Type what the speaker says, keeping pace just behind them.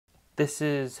This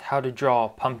is how to draw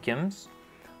pumpkins,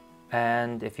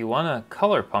 and if you want to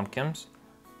color pumpkins,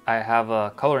 I have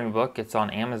a coloring book. It's on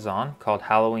Amazon called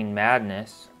Halloween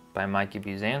Madness by Mikey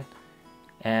Buzan,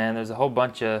 and there's a whole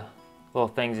bunch of little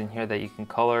things in here that you can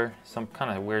color, some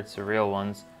kind of weird surreal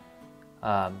ones,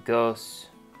 ghosts,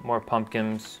 more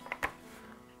pumpkins,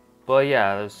 but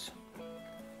yeah, there's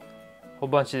a whole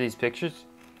bunch of these pictures,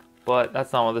 but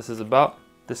that's not what this is about.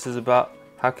 This is about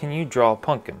how can you draw a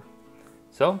pumpkin.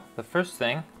 So the first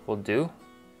thing we'll do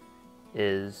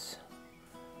is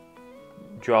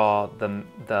draw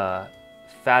the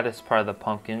fattest part of the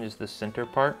pumpkin, just the center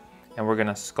part, and we're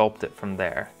gonna sculpt it from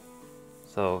there.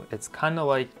 So it's kind of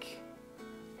like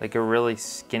a really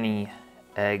skinny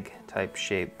egg type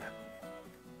shape.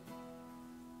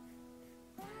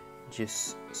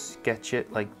 Just sketch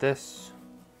it like this.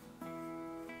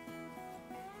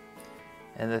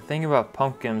 And the thing about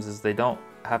pumpkins is they don't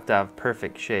have to have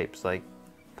perfect shapes. Like,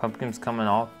 pumpkins come in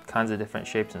all kinds of different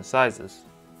shapes and sizes.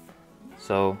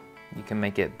 So you can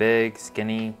make it big,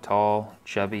 skinny, tall,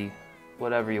 chubby,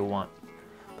 whatever you want.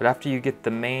 But after you get the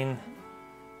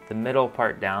middle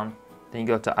part down, then you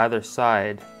go to either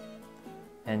side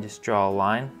and just draw a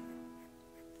line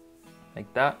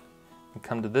like that, and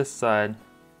come to this side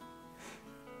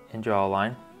and draw a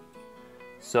line.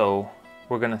 So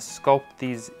we're gonna sculpt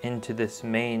these into this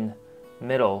main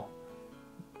middle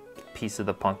piece of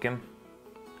the pumpkin.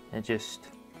 It just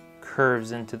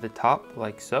curves into the top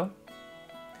like so.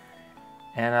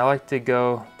 And I like to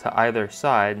go to either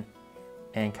side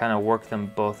and kind of work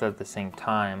them both at the same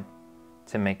time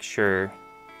to make sure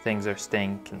things are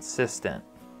staying consistent.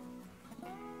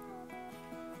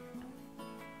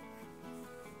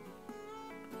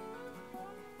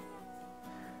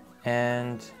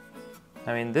 And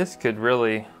I mean, this could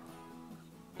really,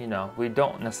 we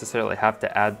don't necessarily have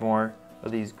to add more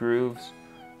of these grooves,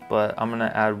 but I'm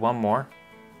gonna add one more.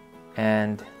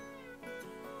 And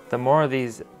the more of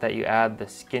these that you add, the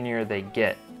skinnier they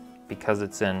get, because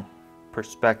it's in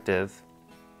perspective.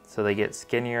 So they get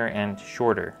skinnier and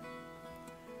shorter.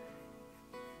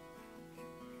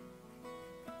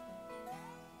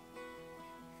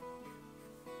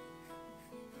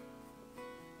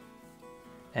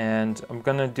 And I'm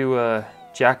gonna do a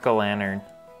jack-o'-lantern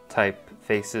type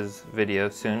faces video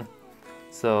soon.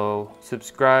 So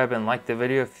subscribe and like the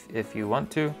video if you want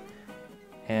to.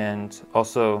 And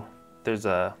also there's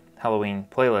a Halloween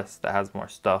playlist that has more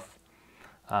stuff.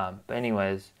 But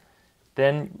anyways,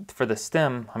 then for the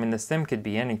stem, the stem could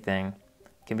be anything.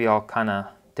 It can be all kind of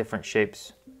different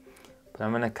shapes. But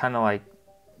I'm gonna kind of like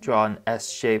draw an S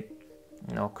shape,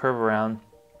 curve around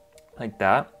like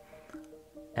that.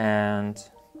 And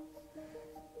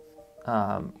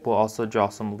we'll also draw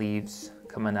some leaves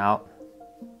coming out.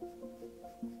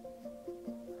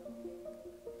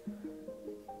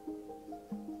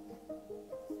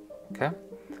 Okay,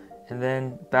 and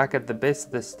then back at the base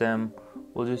of the stem,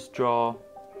 we'll just draw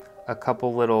a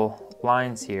couple little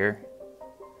lines here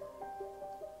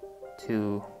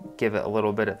to give it a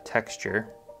little bit of texture.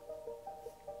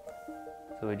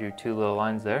 So we drew two little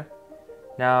lines there.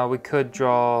 Now we could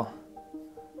draw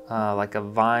like a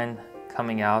vine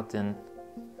coming out and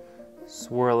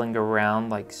swirling around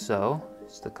like so.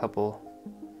 Just a couple,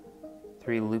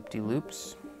 3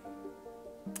 loop-de-loops.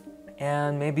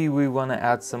 And maybe we want to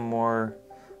add some more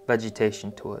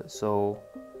vegetation to it. So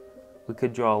we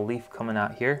could draw a leaf coming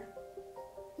out here.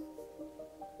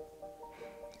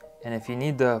 And if you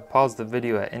need to pause the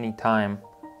video at any time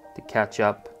to catch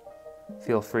up,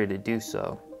 feel free to do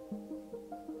so.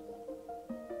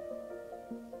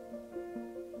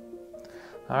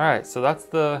 Alright, so that's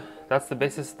the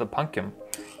basis of the pumpkin.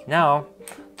 Now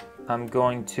I'm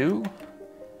going to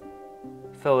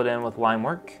fill it in with line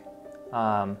work.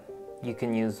 You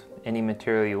can use any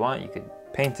material you want. You could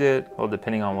paint it, well,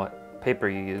 depending on what paper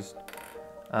you used.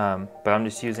 But I'm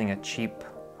just using a cheap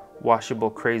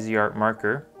washable Crazy Art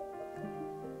marker.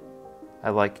 I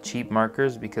like cheap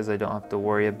markers because I don't have to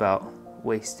worry about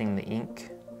wasting the ink.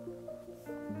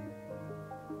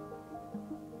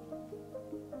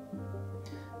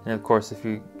 And of course, if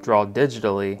you draw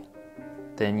digitally,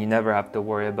 then you never have to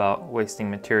worry about wasting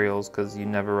materials because you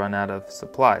never run out of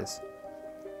supplies,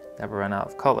 never run out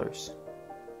of colors.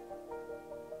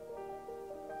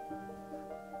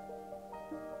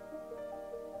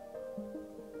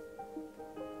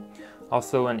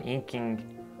 Also, when inking,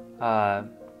 I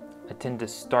tend to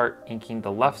start inking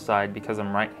the left side because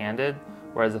I'm right-handed,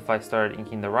 whereas if I started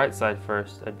inking the right side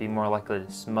first, I'd be more likely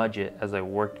to smudge it as I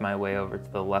worked my way over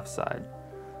to the left side.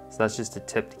 So that's just a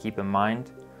tip to keep in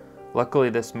mind. Luckily,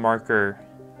 this marker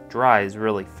dries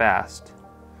really fast,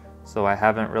 so I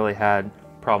haven't really had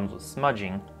problems with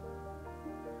smudging.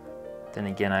 Then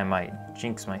again, I might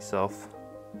jinx myself.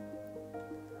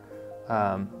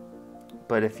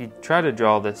 But if you try to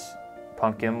draw this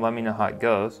pumpkin, let me know how it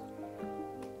goes.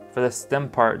 For the stem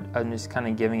part, I'm just kind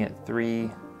of giving it 3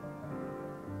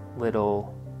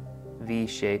 little V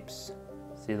shapes.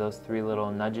 See those 3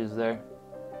 little nudges there?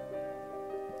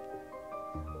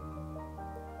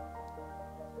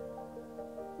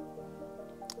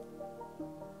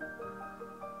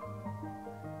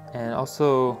 And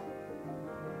also,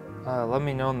 let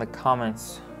me know in the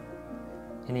comments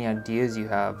any ideas you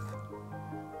have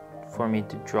for me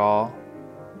to draw.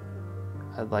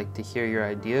 I'd like to hear your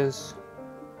ideas.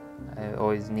 I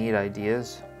always need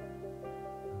ideas.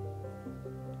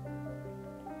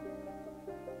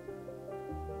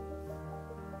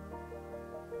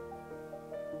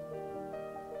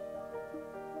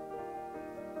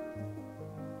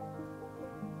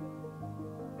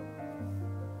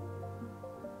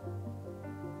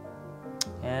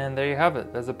 And there you have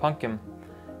it, there's a pumpkin.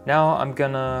 Now I'm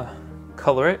gonna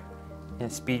color it in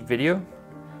speed video.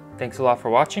 Thanks a lot for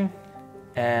watching,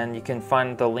 and you can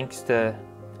find the links to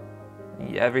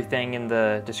everything in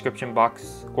the description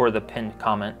box or the pinned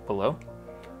comment below.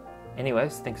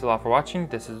 Anyways, thanks a lot for watching.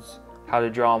 This is how to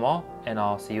draw them all, and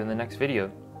I'll see you in the next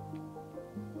video.